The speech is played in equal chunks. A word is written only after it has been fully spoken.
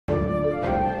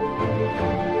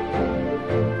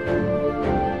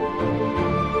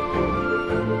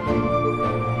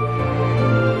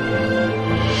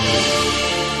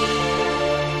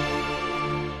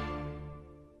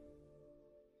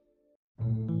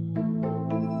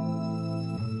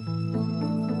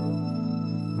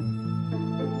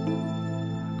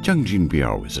Zhang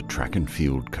Jinbiao is a track and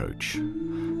field coach.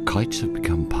 Kites have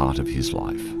become part of his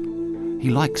life. He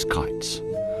likes kites,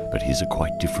 but his are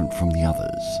quite different from the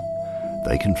others.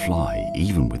 They can fly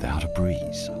even without a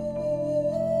breeze.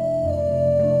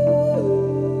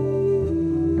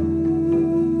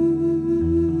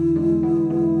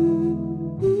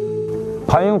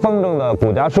 盘鹰风筝的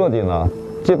骨架设计呢，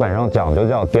基本上讲究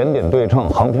叫点点对称、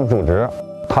横平竖直，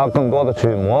它更多的去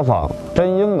模仿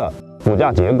真鹰的骨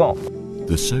架结构。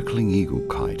 The circling eagle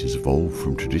kite has evolved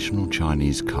from traditional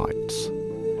Chinese kites.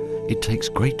 It takes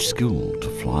great skill to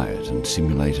fly it and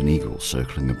simulate an eagle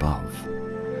circling above.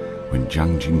 When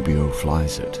Zhang Jinbiao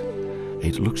flies it,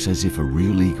 it looks as if a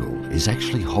real eagle is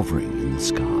actually hovering in the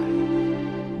sky.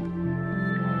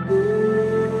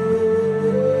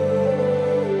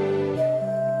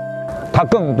 它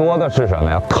更多的是什么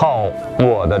呀？靠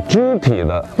我的肢体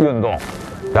的运动，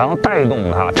然后带动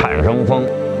它产生风。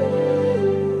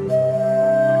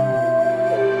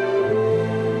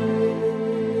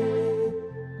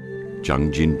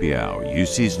 Zhang Jinbiao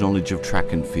used his knowledge of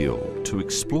track and field to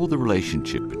explore the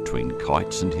relationship between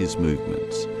kites and his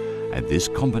movements, and this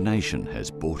combination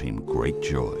has brought him great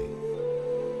joy.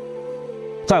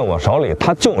 在我手里，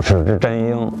它就是只真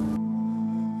鹰。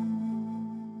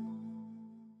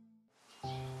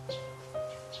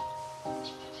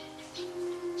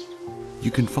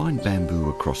 You can find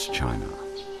bamboo across China.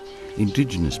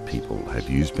 Indigenous people have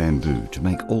used bamboo to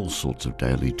make all sorts of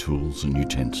daily tools and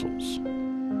utensils.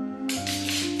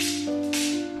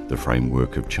 The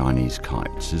framework of Chinese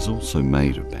kites is also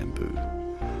made of bamboo.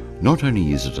 Not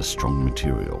only is it a strong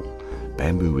material,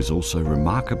 bamboo is also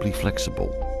remarkably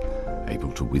flexible,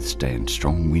 able to withstand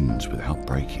strong winds without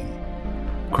breaking.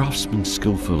 Craftsmen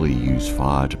skillfully use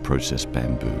fire to process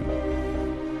bamboo.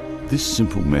 This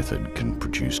simple method can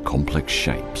produce complex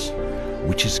shapes,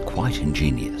 which is quite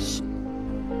ingenious.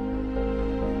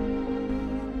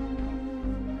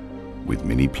 With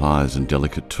many pliers and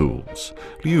delicate tools,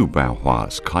 Liu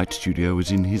Baohua's kite studio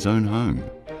is in his own home.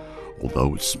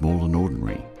 Although it's small and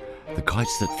ordinary, the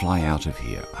kites that fly out of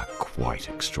here are quite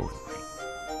extraordinary.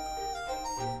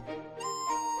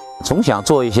 总想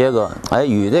做一些个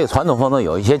与这个传统风筝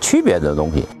有一些区别的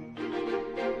东西。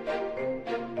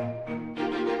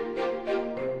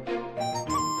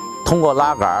 通过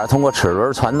拉杆，通过齿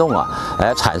轮传动啊，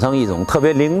产生一种特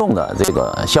别灵动的这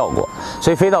个效果。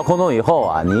所以飞到空中以后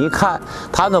啊，你一看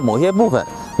它的某些部分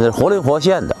是活灵活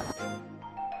现的。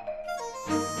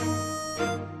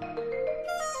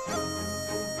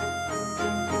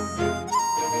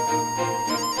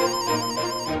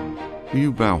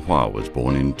 Liu Baohua was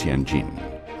born in Tianjin,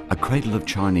 a cradle of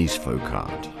Chinese folk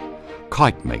art.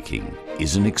 Kite making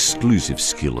is an exclusive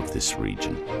skill of this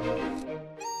region.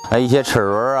 一些齿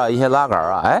轮啊，一些拉杆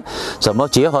啊，怎么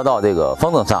结合到这个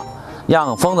风筝上，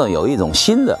让风筝有一种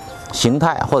新的形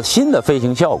态或者新的飞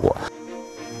行效果。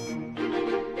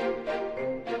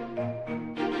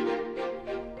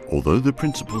 Although the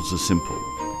principles are simple,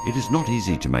 it is not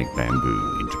easy to make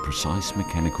bamboo into precise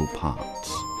mechanical parts.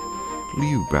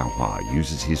 Liu Baohua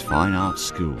uses his fine art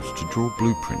skills to draw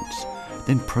blueprints,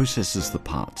 then processes the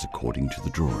parts according to the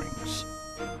drawings.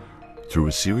 Through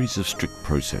a series of strict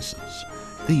processes,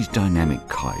 these dynamic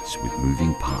kites with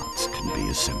moving parts can be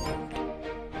assembled.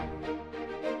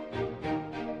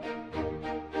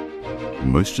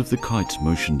 Most of the kite's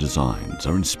motion designs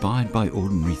are inspired by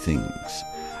ordinary things,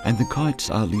 and the kites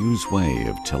are Liu's way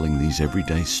of telling these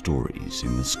everyday stories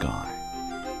in the sky.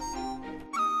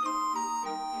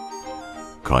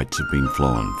 Kites have been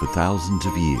flown for thousands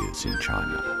of years in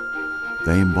China.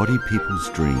 They embody people's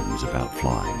dreams about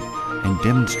flying and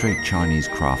demonstrate Chinese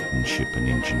craftsmanship and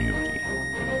ingenuity.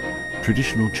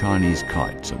 Traditional Chinese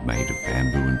kites are made of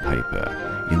bamboo and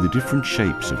paper in the different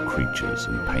shapes of creatures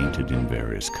and painted in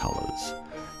various colours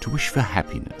to wish for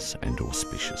happiness and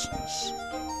auspiciousness.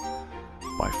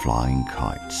 By flying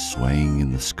kites swaying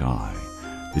in the sky,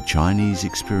 the Chinese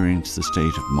experience the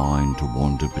state of mind to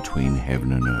wander between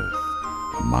heaven and earth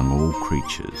among all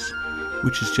creatures,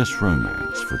 which is just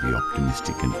romance for the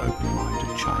optimistic and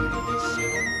open-minded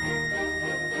Chinese.